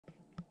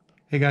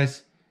Hey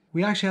guys,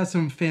 we actually had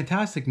some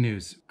fantastic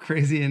news.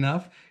 Crazy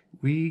enough,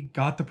 we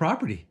got the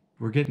property.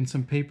 We're getting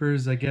some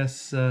papers, I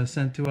guess,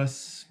 sent to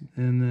us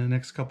in the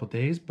next couple of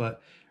days,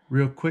 but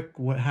real quick,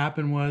 what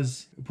happened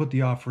was we put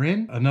the offer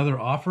in. Another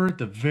offer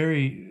the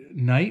very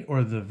night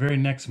or the very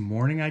next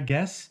morning, I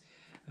guess,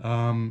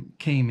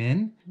 came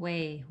in.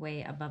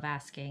 Way above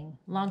asking.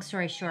 Long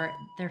story short,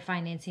 their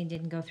financing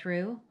didn't go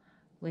through,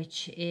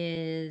 which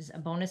is a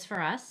bonus for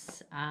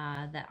us,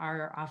 that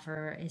our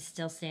offer is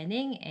still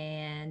standing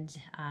and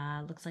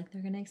looks like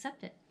they're going to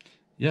accept it.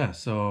 Yeah,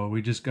 so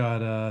we just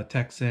got a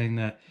text saying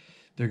that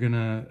they're going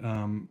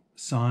to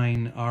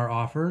sign our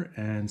offer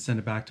and send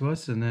it back to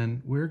us, and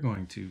then we're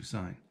going to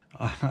sign.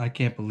 I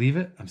can't believe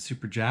it. I'm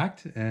super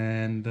jacked,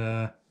 and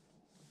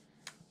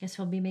guess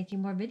we'll be making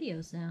more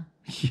videos now.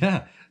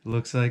 Yeah,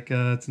 looks like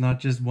it's not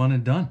just one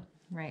and done.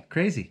 Right.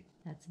 Crazy.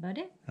 That's about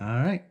it. All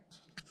right.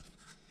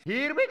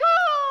 Here we go!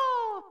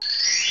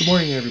 Good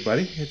morning,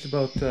 everybody. It's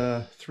about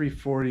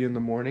 3:40 in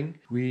the morning.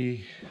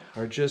 We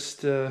are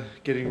just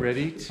getting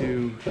ready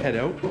to head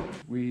out.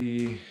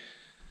 We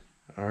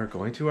are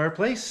going to our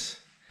place.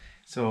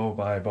 So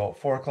by about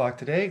 4 o'clock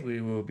today,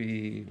 we will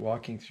be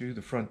walking through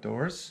the front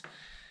doors.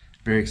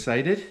 Very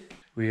excited.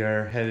 We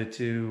are headed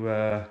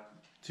to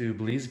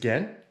Belize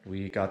again.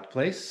 We got the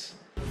place.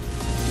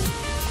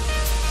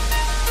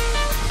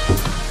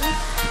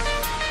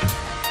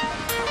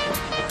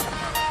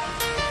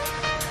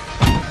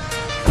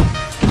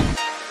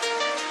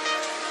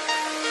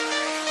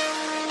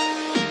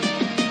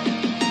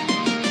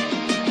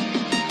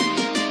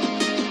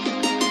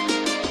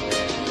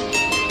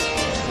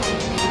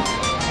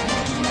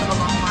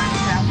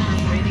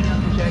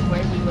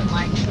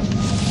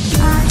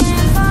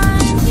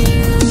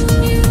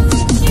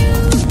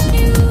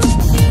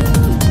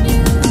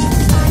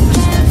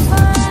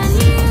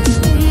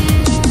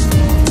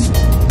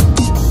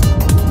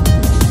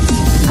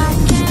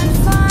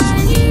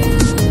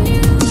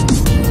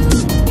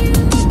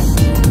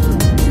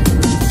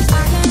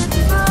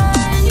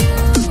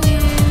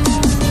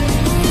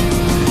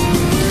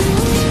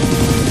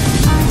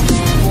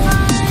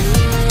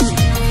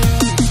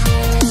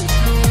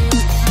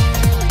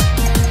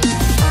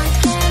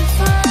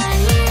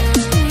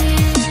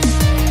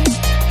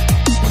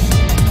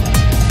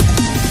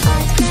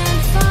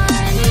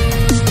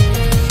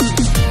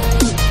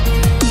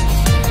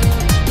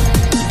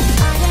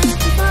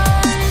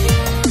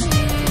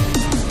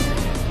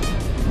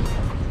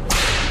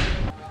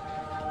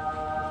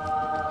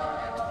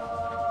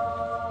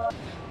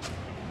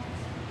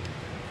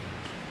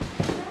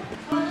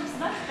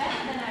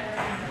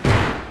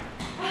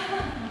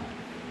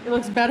 It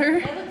looks better?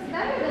 It looks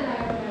better than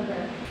I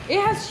remember. It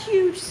has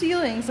huge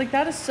ceilings. Like,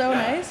 that is so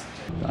nice.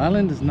 The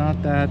island is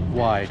not that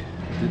wide.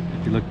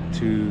 If you look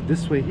to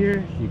this way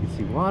here, you can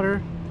see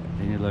water.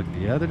 And you look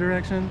the other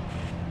direction,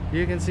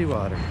 you can see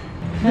water.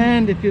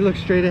 And if you look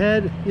straight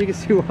ahead, you can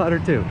see water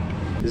too.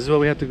 This is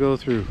what we have to go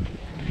through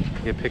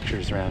to get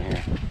pictures around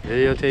here.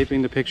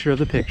 Videotaping the picture of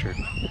the picture.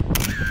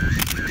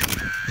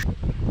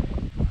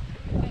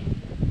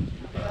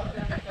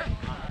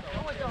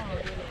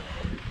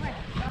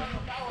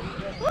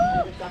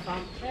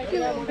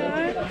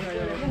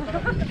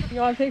 You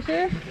want a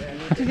picture?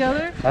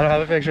 Together? I don't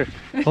have a picture.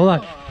 Hold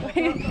on.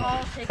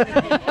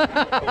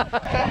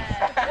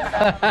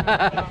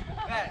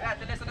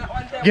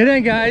 Get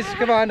in, guys.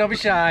 Come on, don't be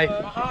shy.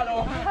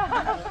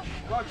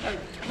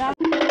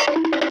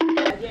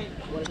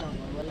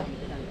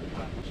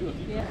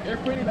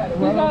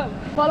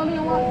 Follow me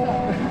on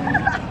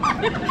WhatsApp.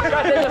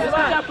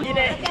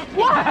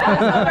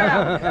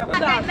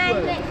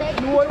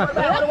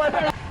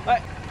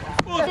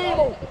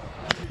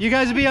 You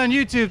guys will be on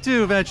YouTube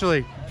too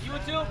eventually.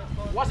 YouTube?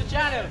 What's the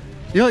channel?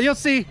 You'll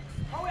see.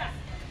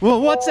 Well,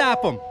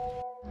 WhatsApp them.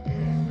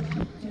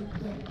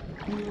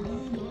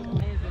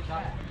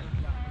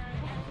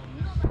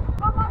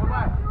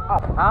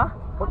 Huh?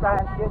 Put your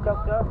hands here,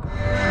 doctor.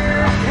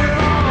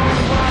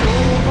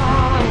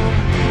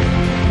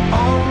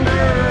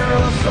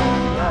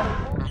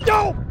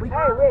 Go!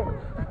 Hey, wait.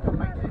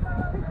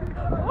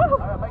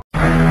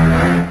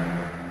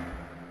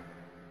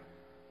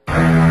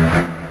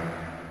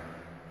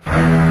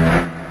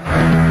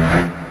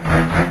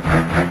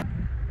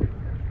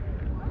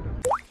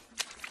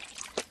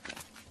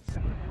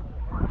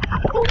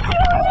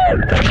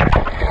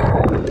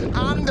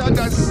 Under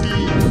the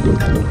sea.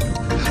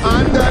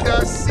 Under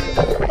the sea.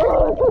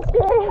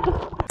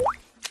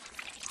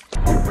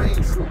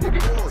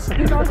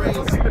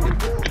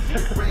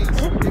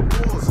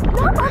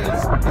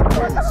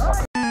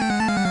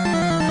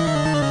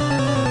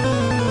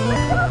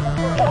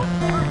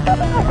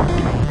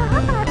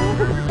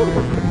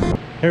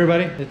 Hey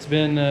everybody, it's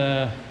been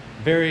a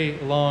very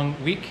long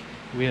week.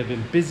 We have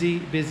been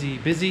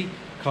busy.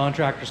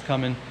 Contractors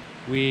coming.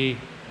 We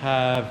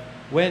have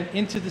went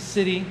into the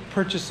city,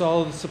 purchased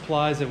all of the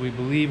supplies that we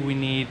believe we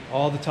need,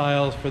 all the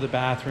tiles for the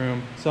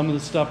bathroom, some of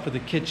the stuff for the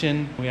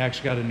kitchen. We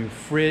actually got a new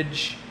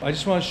fridge. I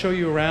just want to show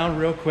you around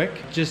real quick,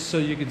 just so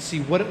you can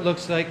see what it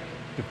looks like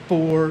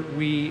before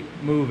we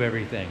move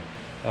everything.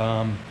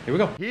 Here we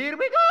go. Here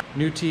we go.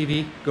 New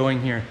TV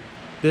going here.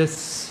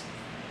 It's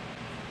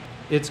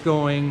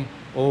going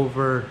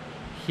over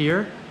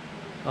here,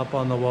 up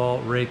on the wall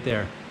right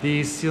there.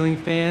 These ceiling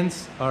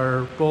fans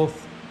are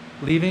both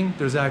leaving.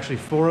 There's actually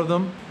 4 of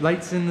them.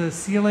 Lights in the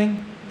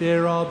ceiling,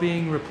 they're all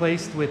being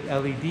replaced with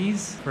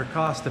LEDs for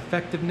cost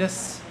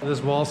effectiveness.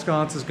 This wall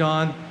sconce is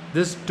gone.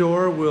 This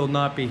door will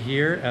not be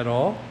here at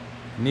all.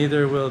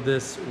 Neither will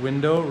this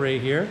window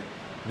right here.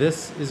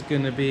 This is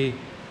going to be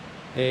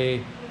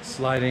a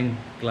sliding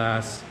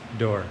glass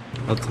door.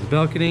 Out to the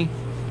balcony.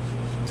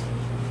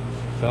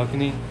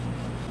 Balcony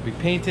will be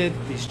painted.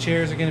 These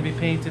chairs are going to be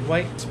painted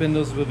white.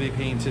 Spindles will be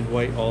painted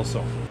white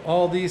also.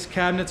 All these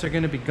cabinets are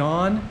going to be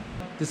gone.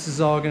 This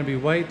is all going to be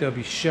white. There'll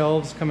be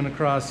shelves coming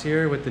across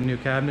here with the new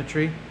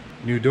cabinetry.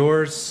 New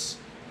doors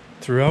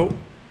throughout.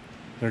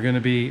 They're going to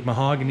be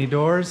mahogany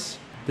doors.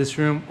 This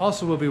room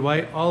also will be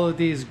white. All of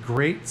these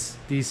grates,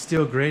 these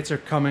steel grates, are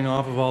coming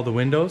off of all the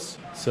windows,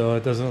 so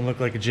it doesn't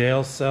look like a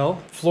jail cell.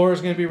 Floor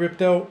is going to be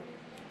ripped out.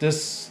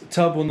 This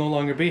tub will no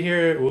longer be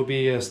here. It will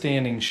be a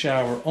standing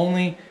shower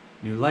only.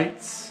 New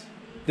lights.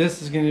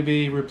 This is going to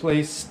be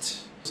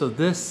replaced. So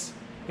this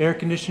air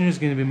conditioner is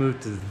going to be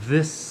moved to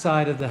this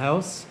side of the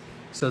house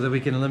so that we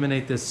can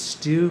eliminate this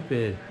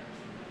stupid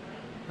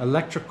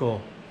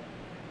electrical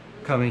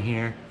coming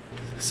here.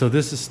 So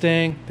this is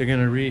staying. They're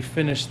going to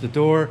refinish the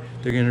door.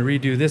 They're going to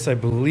redo this. I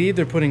believe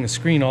they're putting a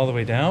screen all the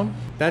way down.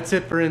 That's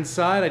it for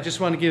inside. I just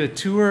want to give a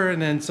tour, and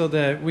then so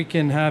that we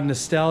can have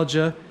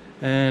nostalgia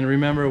and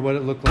remember what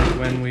it looked like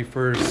when we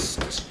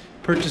first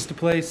purchased the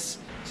place.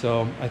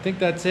 So I think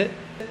that's it.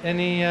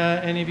 Any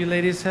of you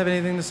ladies have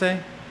anything to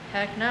say?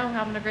 Heck no,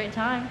 having a great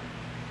time.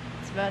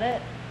 That's about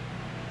it.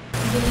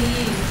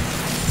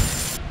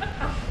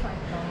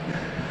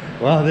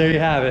 Well, there you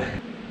have it.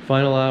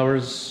 Final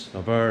hours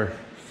of our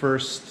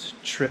first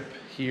trip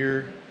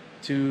here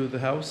to the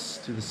house,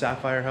 to the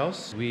Sapphire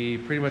house. We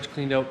pretty much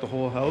cleaned out the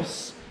whole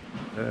house.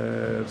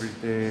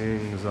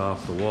 Everything's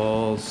off the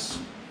walls.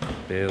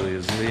 Bailey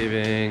is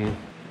leaving.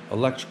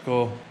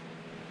 Electrical,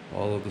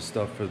 all of the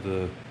stuff for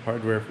the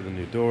hardware for the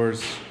new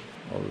doors.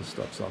 All the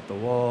stuff's off the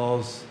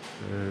walls.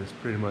 There's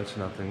pretty much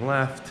nothing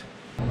left.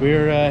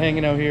 We're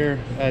hanging out here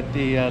at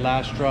the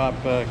Last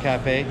Drop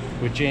Cafe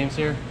with James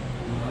here.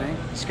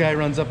 This guy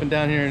runs up and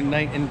down here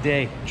night and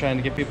day trying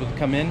to get people to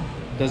come in.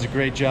 Does a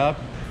great job.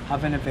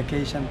 Having a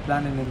vacation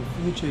planning in the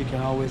future, you can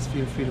always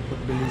feel free to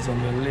put Belize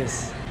on your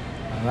list.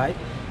 Alright?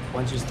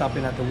 Once you stop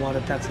in at the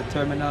water taxi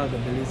terminal, the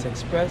Belize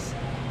Express,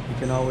 you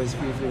can always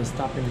feel free to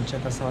stop in and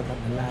check us out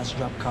at the Last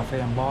Drop Cafe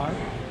and Bar,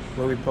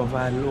 where we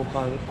provide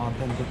local,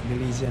 authentic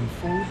Belizean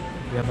food.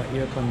 We have an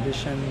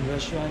air-conditioned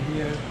restaurant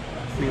here,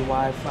 free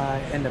Wi-Fi,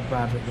 and a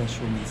private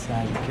restroom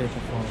inside. We cater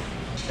for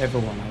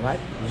everyone, alright?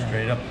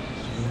 Straight up.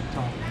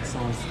 So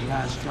it's the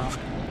Last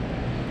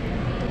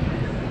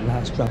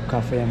Drop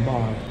Cafe and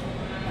Bar,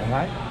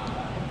 alright?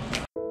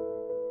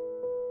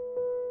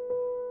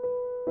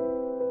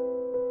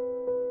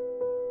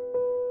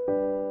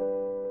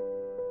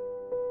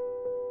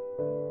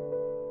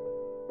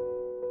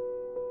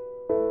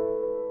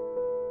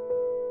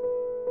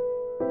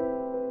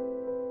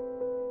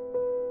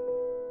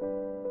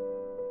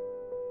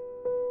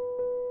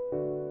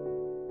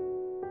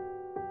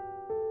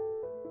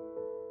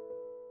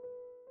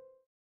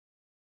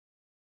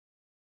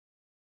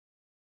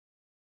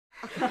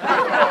 Ha ha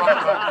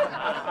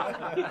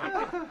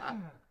ha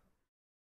ha!